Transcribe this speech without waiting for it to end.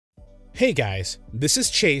Hey guys, this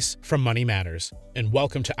is Chase from Money Matters, and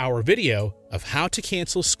welcome to our video of how to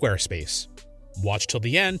cancel Squarespace. Watch till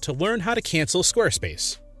the end to learn how to cancel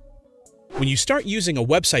Squarespace. When you start using a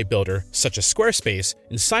website builder, such as Squarespace,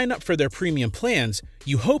 and sign up for their premium plans,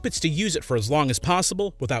 you hope it's to use it for as long as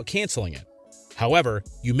possible without canceling it. However,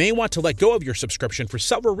 you may want to let go of your subscription for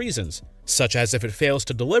several reasons, such as if it fails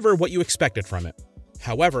to deliver what you expected from it.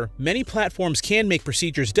 However, many platforms can make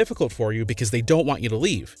procedures difficult for you because they don't want you to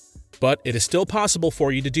leave. But it is still possible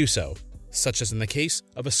for you to do so, such as in the case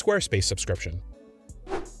of a Squarespace subscription.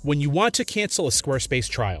 When you want to cancel a Squarespace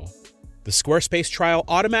trial, the Squarespace trial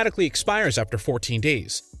automatically expires after 14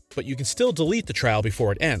 days, but you can still delete the trial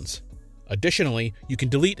before it ends. Additionally, you can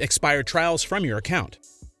delete expired trials from your account.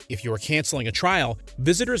 If you are canceling a trial,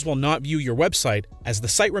 visitors will not view your website as the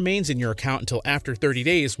site remains in your account until after 30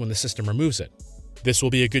 days when the system removes it. This will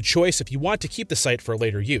be a good choice if you want to keep the site for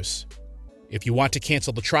later use. If you want to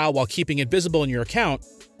cancel the trial while keeping it visible in your account,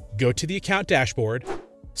 go to the account dashboard,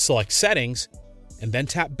 select Settings, and then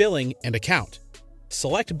tap Billing and Account.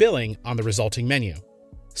 Select Billing on the resulting menu.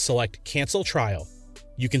 Select Cancel Trial.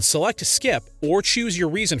 You can select Skip or choose your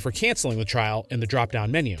reason for canceling the trial in the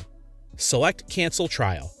drop-down menu. Select Cancel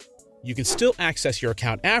Trial. You can still access your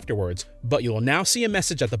account afterwards, but you will now see a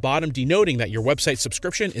message at the bottom denoting that your website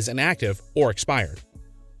subscription is inactive or expired.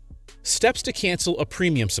 Steps to cancel a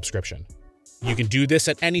premium subscription. You can do this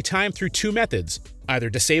at any time through two methods,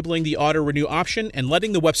 either disabling the auto-renew option and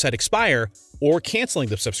letting the website expire, or canceling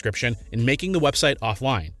the subscription and making the website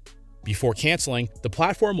offline. Before canceling, the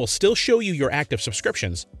platform will still show you your active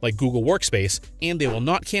subscriptions, like Google Workspace, and they will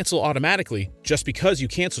not cancel automatically just because you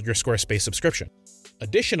canceled your Squarespace subscription.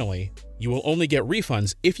 Additionally, you will only get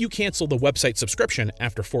refunds if you cancel the website subscription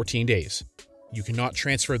after 14 days. You cannot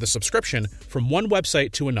transfer the subscription from one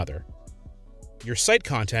website to another. Your site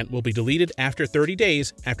content will be deleted after 30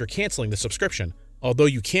 days after canceling the subscription, although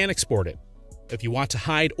you can export it. If you want to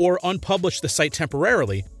hide or unpublish the site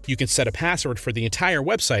temporarily, you can set a password for the entire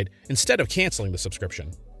website instead of canceling the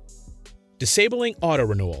subscription. Disabling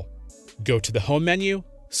auto-renewal. Go to the Home menu,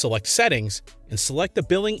 select Settings, and select the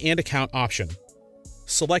Billing and Account option.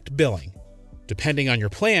 Select Billing. Depending on your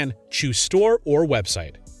plan, choose Store or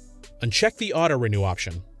Website. Uncheck the auto-renew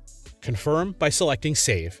option. Confirm by selecting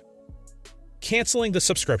Save. Canceling the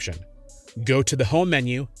subscription. Go to the Home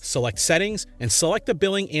menu, select Settings, and select the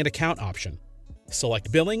Billing and Account option.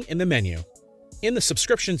 Select Billing in the menu. In the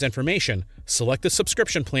subscriptions information, select the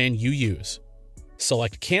subscription plan you use.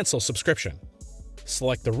 Select Cancel Subscription.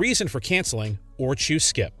 Select the reason for canceling or choose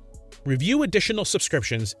Skip. Review additional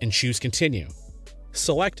subscriptions and choose Continue.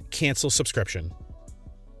 Select Cancel Subscription.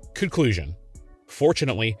 Conclusion.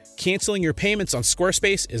 Fortunately, canceling your payments on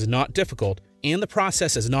Squarespace is not difficult, and the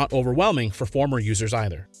process is not overwhelming for former users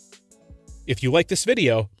either. If you like this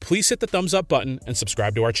video, please hit the thumbs up button and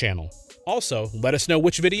subscribe to our channel. Also, let us know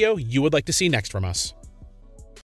which video you would like to see next from us.